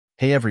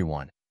Hey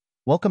everyone,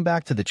 welcome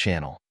back to the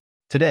channel.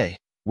 Today,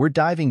 we're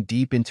diving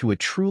deep into a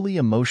truly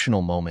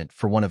emotional moment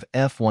for one of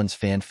F1's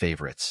fan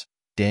favorites,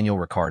 Daniel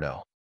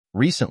Ricciardo.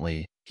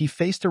 Recently, he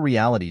faced a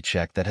reality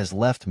check that has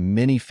left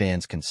many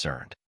fans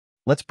concerned.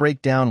 Let's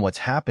break down what's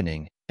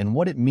happening and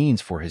what it means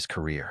for his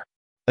career.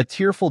 A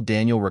tearful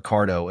Daniel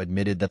Ricciardo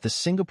admitted that the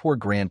Singapore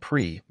Grand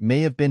Prix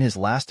may have been his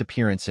last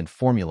appearance in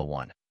Formula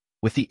One,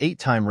 with the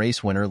 8-time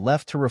race winner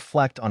left to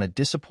reflect on a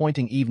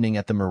disappointing evening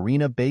at the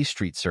Marina Bay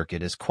Street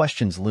circuit as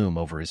questions loom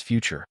over his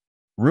future.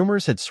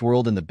 Rumors had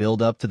swirled in the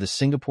build-up to the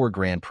Singapore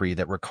Grand Prix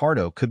that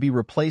Ricciardo could be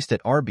replaced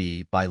at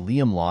RB by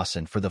Liam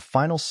Lawson for the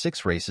final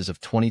 6 races of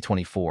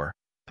 2024,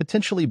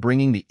 potentially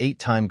bringing the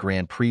 8-time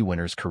Grand Prix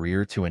winner's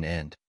career to an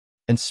end.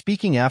 And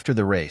speaking after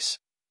the race,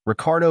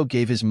 Ricciardo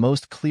gave his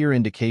most clear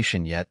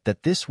indication yet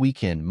that this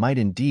weekend might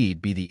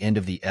indeed be the end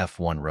of the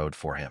F1 road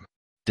for him.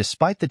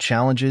 Despite the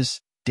challenges,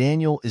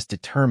 Daniel is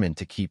determined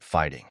to keep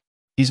fighting.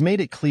 He's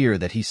made it clear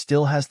that he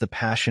still has the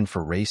passion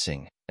for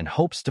racing and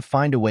hopes to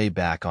find a way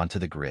back onto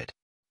the grid.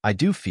 I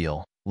do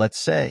feel, let's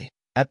say,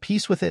 at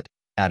peace with it,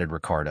 added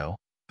Ricciardo,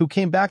 who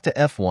came back to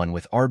F1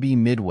 with RB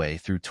midway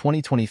through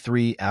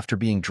 2023 after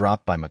being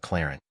dropped by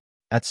McLaren.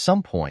 At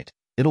some point,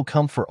 it'll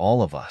come for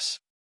all of us.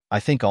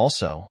 I think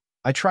also,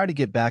 I tried to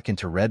get back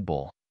into Red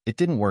Bull, it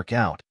didn't work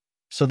out,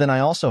 so then I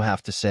also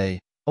have to say,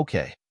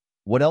 okay,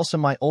 what else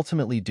am I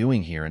ultimately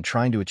doing here and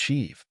trying to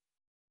achieve?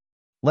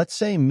 Let's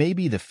say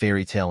maybe the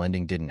fairy tale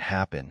ending didn't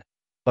happen,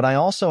 but I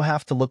also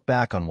have to look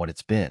back on what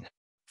it's been.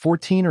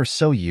 14 or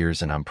so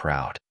years and I'm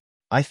proud.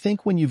 I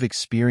think when you've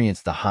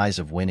experienced the highs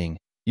of winning,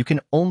 you can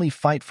only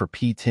fight for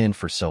P10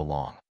 for so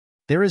long.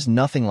 There is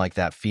nothing like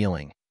that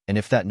feeling, and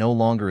if that no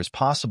longer is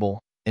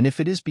possible, and if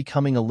it is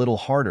becoming a little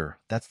harder,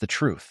 that's the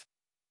truth.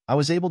 I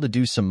was able to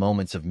do some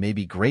moments of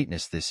maybe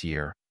greatness this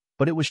year,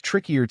 but it was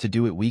trickier to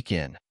do it week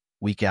in,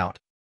 week out.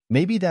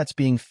 Maybe that's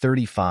being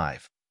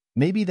 35.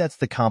 Maybe that's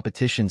the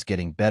competition's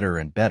getting better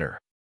and better.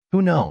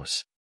 Who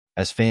knows?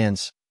 As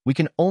fans, we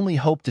can only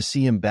hope to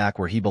see him back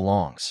where he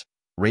belongs,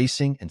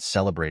 racing and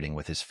celebrating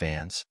with his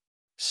fans.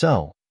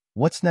 So,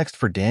 what's next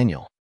for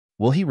Daniel?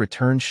 Will he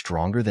return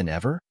stronger than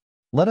ever?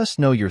 Let us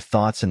know your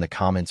thoughts in the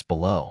comments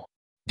below.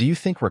 Do you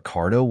think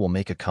Ricciardo will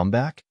make a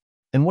comeback?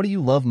 And what do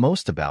you love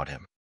most about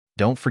him?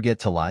 Don't forget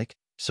to like,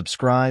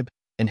 subscribe,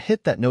 and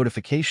hit that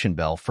notification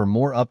bell for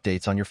more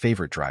updates on your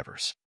favorite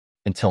drivers.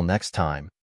 Until next time,